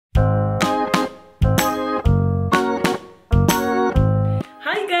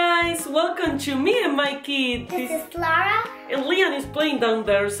welcome to me and my kid. This is Lara. And Leon is playing down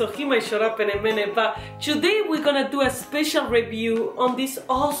there, so he might show up in a minute. But today we're gonna do a special review on this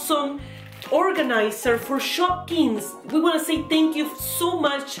awesome organizer for Shopkins. We want to say thank you so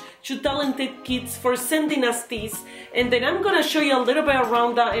much to Talented Kidz for sending us this, and then I'm gonna show you a little bit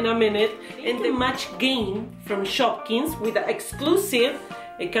around that in a minute. And the match game from Shopkins with the exclusive.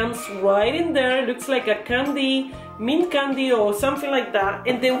 It comes right in there. It looks like a candy, mint candy or something like that.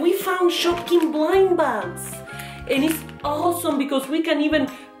 And then we found Shopkins blind bags, and it's awesome because we can even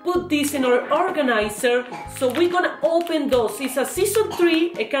put this in our organizer. So we're gonna open those. It's a season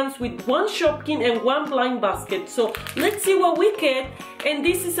 3. It comes with 1 Shopkins and 1 blind basket. So let's see what we get. And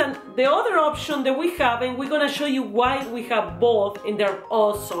this is the other option that we have, and we're gonna show you why we have both, and they're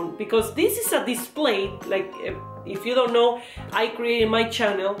awesome. Because this is a display, like if you don't know, I created my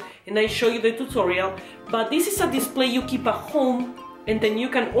channel and I show you the tutorial. But this is a display you keep at home, and then you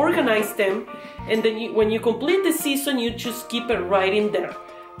can organize them, and then when you complete the season, you just keep it right in there.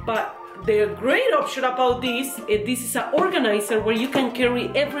 But the great option about this is an organizer where you can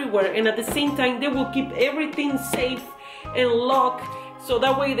carry everywhere, and at the same time they will keep everything safe and locked, so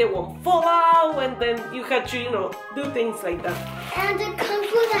that way they won't fall out, and then you have to, you know, do things like that. And it comes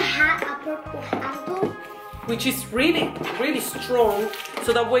with a hat, a purple handle, which is really, really strong,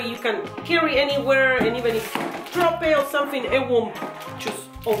 so that way you can carry anywhere, and even if you drop it or something, it won't just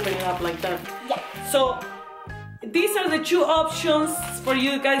open it up like that. Yeah. So these are the 2 options for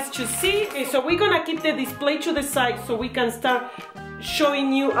you guys to see. Okay, so we're gonna keep the display to the side so we can start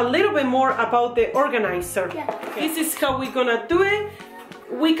showing you a little bit more about the organizer. Yeah. Okay. This is how we're gonna do it.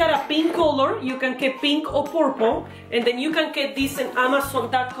 We got a pink color. You can get pink or purple, and then you can get this in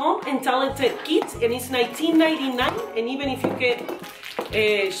Amazon.com and Talented Kidz, and it's $19.99. And even if you get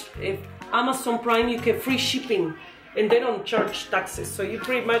Amazon Prime, you get free shipping, and they don't charge taxes, so you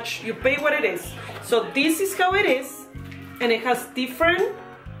pretty much you pay what it is. So this is how it is, and it has different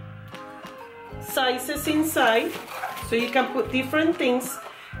sizes inside, so you can put different things.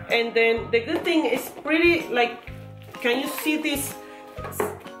 And then the good thing is pretty, like, can you see these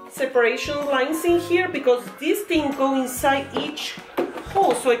separation lines in here? Because this thing goes inside each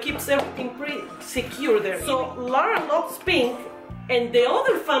hole, so it keeps everything pretty secure there. So Lara loves pink, and the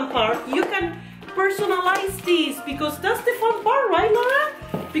other fun part, you can personalize these, because that's the fun part, right, Lara?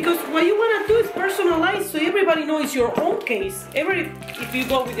 Because what you want to do is personalize, so everybody knows your own case. If you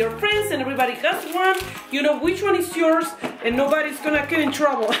go with your friends and everybody has one, you know which one is yours, and nobody's gonna get in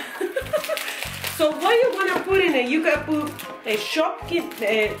trouble. So what you want to put in it, you can put a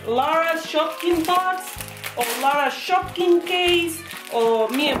Lara Shopkins box, or Lara Shopkins case, or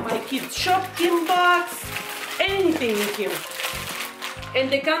me and my kids Shopkins box, anything in here. And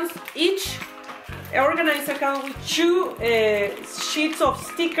they comes, each organizer comes with 2 sheets of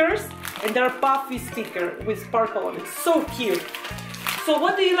stickers, and they're Puffy sticker with sparkle on it. So cute. So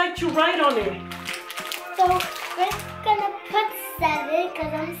what do you like to write on it? so we're gonna put 7,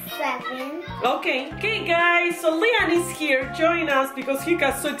 because I'm 7. Okay guys, so Leon is here, join us, because he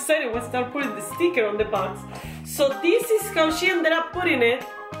got so excited when we started putting the sticker on the box. So this is how she ended up putting it.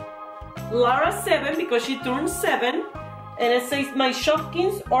 Lara 7, because she turned 7. And it says, my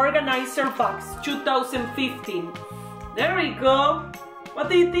Shopkins organizer box 2015. There we go. What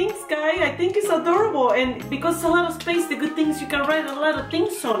do you think, Sky? I think it's adorable, and because it's a lot of space, the good thing is you can write a lot of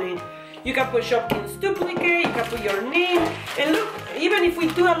things on it. You can put Shopkins duplicate, you can put your name, and look, even if we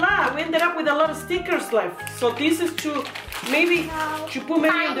do a lot, we ended up with a lot of stickers left. So this is to maybe to put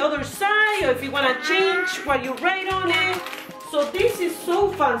maybe on the other side, or if you want to change what you write on it. So this is so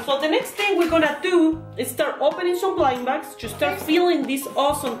fun. So the next thing we're gonna do is start opening some blind bags to start feeling this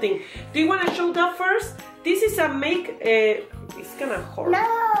awesome thing. Do you want to show that first? This is a it's kind of hard.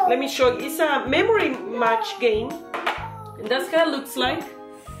 No. Let me show you. It's a memory match game, and that's how it looks like.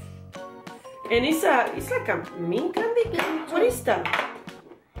 And it's like a mint candy. What is that?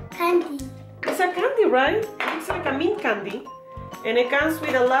 Candy. It's a candy, right? It looks like a mint candy, and it comes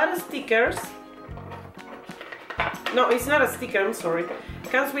with a lot of stickers. No, it's not a sticker, I'm sorry. It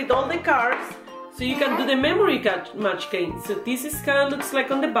comes with all the cards, so you can do the memory match game. So this is how it looks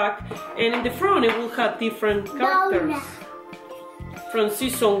like on the back, and in the front it will have different characters. From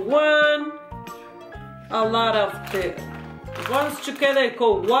season 1, a lot of the ones together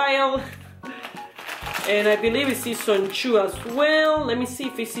go wild. And I believe it's season 2 as well. Let me see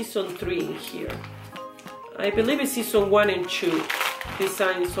if it's season 3 in here. I believe it's season 1 and 2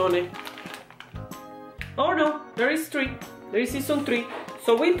 designs on it. Oh no, there is 3. There is season 3.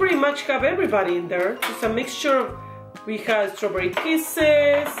 So we pretty much have everybody in there. It's a mixture. We have strawberry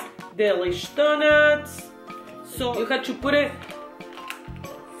kisses, delish donuts. So you have to put it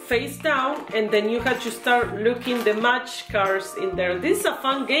face down, and then you have to start looking the match cards in there. This is a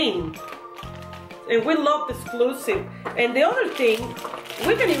fun game. And we love the exclusive. And the other thing,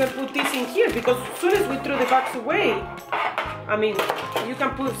 we can even put this in here because as soon as we threw the box away, I mean, you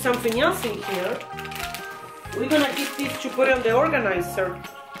can put something else in here. We're gonna keep this to put on the organizer.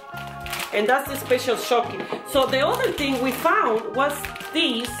 And that's the special Shopkins. So the other thing we found was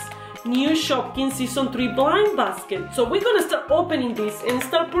this new Shopkins Season 3 blind basket. So we're gonna start opening this and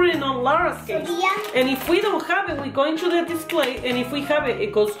start putting on Lara's case. And if we don't have it, we're going to the display, and if we have it,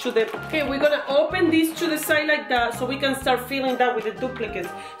 it goes to the... Okay, we're gonna open this to the side like that so we can start filling that with the duplicates.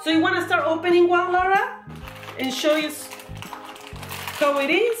 So you wanna start opening one, Lara? And show you how it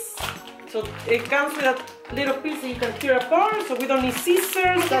is. So it comes with a little piece that you can tear apart, so we don't need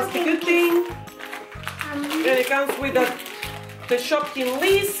scissors, that's the good thing. And it comes with the Shopkins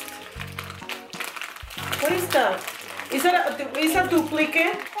list. What is that? Is that a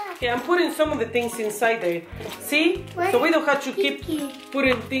duplicate? Okay, I'm putting some of the things inside there. See? So we don't have to keep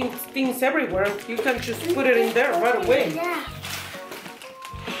putting things everywhere. You can just put it in there right away.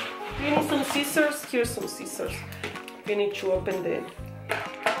 Do you need some scissors? Here's some scissors. You need to open the...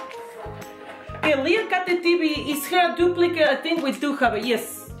 Okay, Leah got the TV. Is here a duplicate? I think we do have it,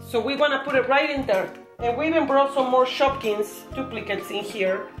 yes. So we want to put it right in there. And we even brought some more Shopkins duplicates in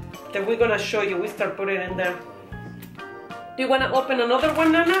here that we're going to show you. We start putting it in there. Do you want to open another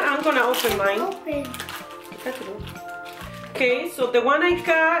one, Nana? I'm going to open mine. Open. Okay, so the one I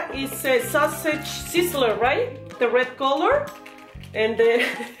got is a sausage sizzler, right? The red color. And the...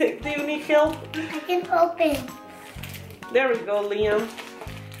 Do you need help? I can open. There we go, Liam.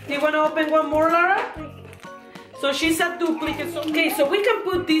 Do you want to open one more, Lara? So she's a duplicate. Okay, so we can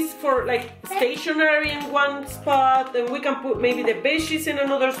put this for like stationery in one spot, and we can put maybe the bedsheets in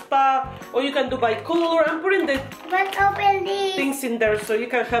another spot, or you can do by color. I'm putting the things in there so you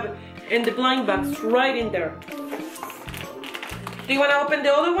can have it, and the blind bags right in there. Do you want to open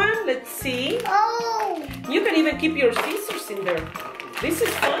the other one? Let's see. Oh! You can even keep your scissors in there. This is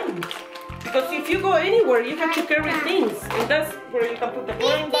fun. Because if you go anywhere, you have to carry things. And that's where you can put the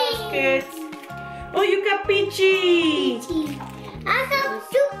blind baskets. Oh, you got Peachy! I have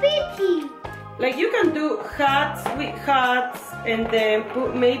two Peachy. Like you can do hats with hats and then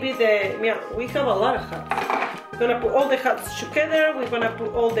put maybe the... Yeah, we have a lot of hats. We're gonna put all the hats together. We're gonna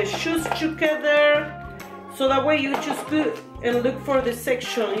put all the shoes together. So that way you just put and look for the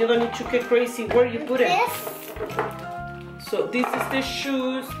section. You don't need to get crazy where you put it. So this is the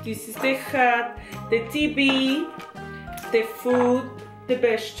shoes, this is the hat, the TV, the food, the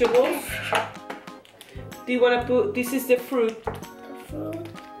vegetables. Do you want to put, this is the fruit.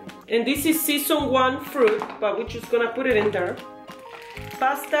 And this is season 1 fruit, but we're just going to put it in there.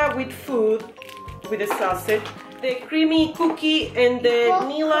 Pasta with food, with the sausage. The creamy cookie and the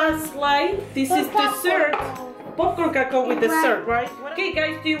vanilla slide. This is dessert. Popcorn cacao with dessert, right? Okay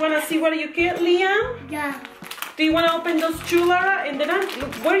guys, do you want to see what you get, Liam? Yeah. Do you want to open those two, Lara? And then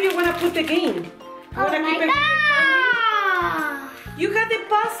look, where do you want to put the game? Oh my God! You have the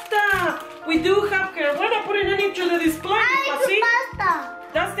pasta! We do have here. We're not putting any to the display. Pasta!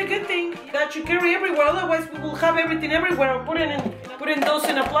 That's the good thing that you carry everywhere. Otherwise, we will have everything everywhere. Putting those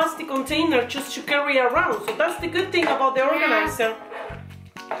in a plastic container just to carry around. So that's the good thing about the organizer.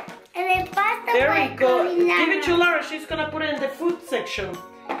 And the pasta. There we go. Give it to Lara. She's going to put it in the food section.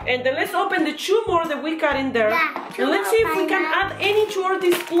 And then let's open the 2 more that we got in there. Yeah, and let's see if we can add any to our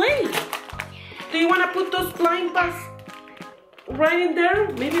display. Do you want to put those blind bags right in there?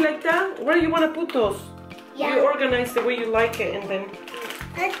 Maybe like that? Where do you want to put those? Yeah. You organize the way you like it, and then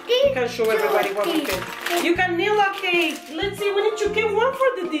you can show everybody what we get. You can nail a cake. Let's see, we need to get one for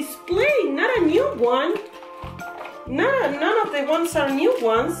the display, not a new one. None of the ones are new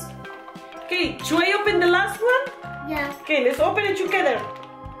ones. Okay, should I open the last one? Yeah. Okay, let's open it together.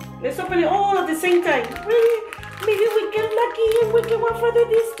 Let's open it all at the same time. Maybe we get lucky and we get one for the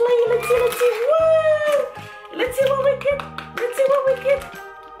display. Let's see. Whoa! Let's see what we get.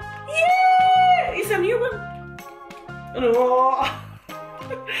 Yeah! It's a new one. Oh.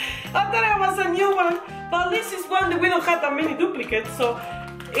 I thought it was a new one. But at least it's one that we don't have that many duplicates. So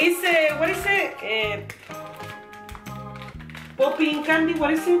it's a, what is it? Poppy and candy, what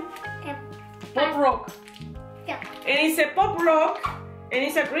is it? Pop rock. Yeah. And it's a pop rock. And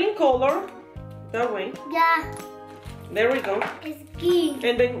it's a green color, that way. Yeah. There we go. It's green.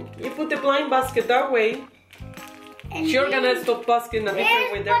 And then you put the blind basket that way. And she organized the basket in a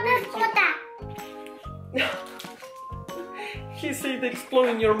different way. They're really cute. He said explode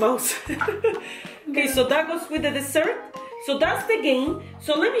in your mouth. Okay, so that goes with the dessert. So that's the game.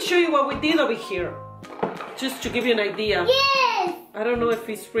 So let me show you what we did over here. Just to give you an idea. Yes! I don't know if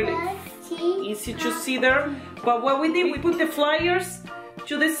it's really easy to see there, but what we did, we put the flyers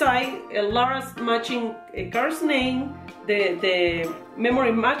to the side, Lara's matching card's name, the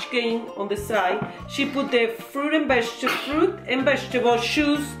memory match game on the side. She put the fruit and vegetable,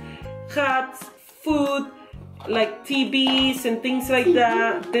 shoes, hats, food, like TVs and things like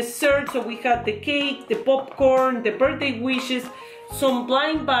that, dessert. So we had the cake, the popcorn, the birthday wishes, some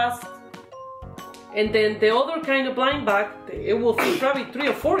blind bags, and then the other kind of blind bag, it will fit probably 3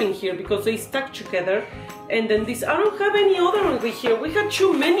 or 4 in here because they stuck together. And then this, I don't have any other over here. We had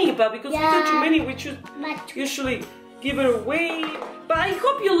too many, but because we had too many, we should usually give it away. But I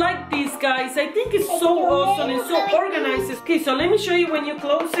hope you like these, guys. I think it's so awesome and so organized. Okay, so let me show you when you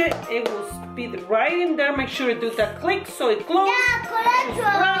close it. It will be right in there. Make sure you do that click so it closes.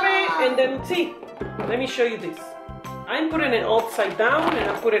 Grab it, and then see. Let me show you this. I'm putting it upside down and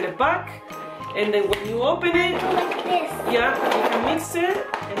I'm putting it back. And then when you open it, yeah, you can mix it,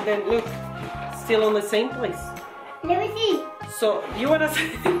 and then look, still on the same place. Let me see. So you wanna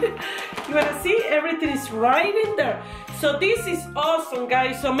see, everything is right in there. So this is awesome,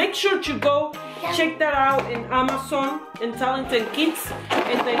 guys. So make sure to go check that out in Amazon and Talented Kidz,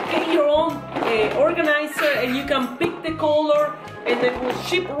 and then get your own organizer, and you can pick the color, and then we'll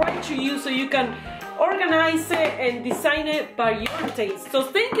ship right to you, so you can organize it and design it by your taste. So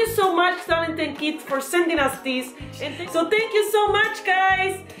thank you so much, Talented Kidz, for sending us this. And so thank you so much,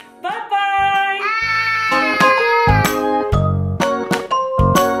 guys. Bye bye.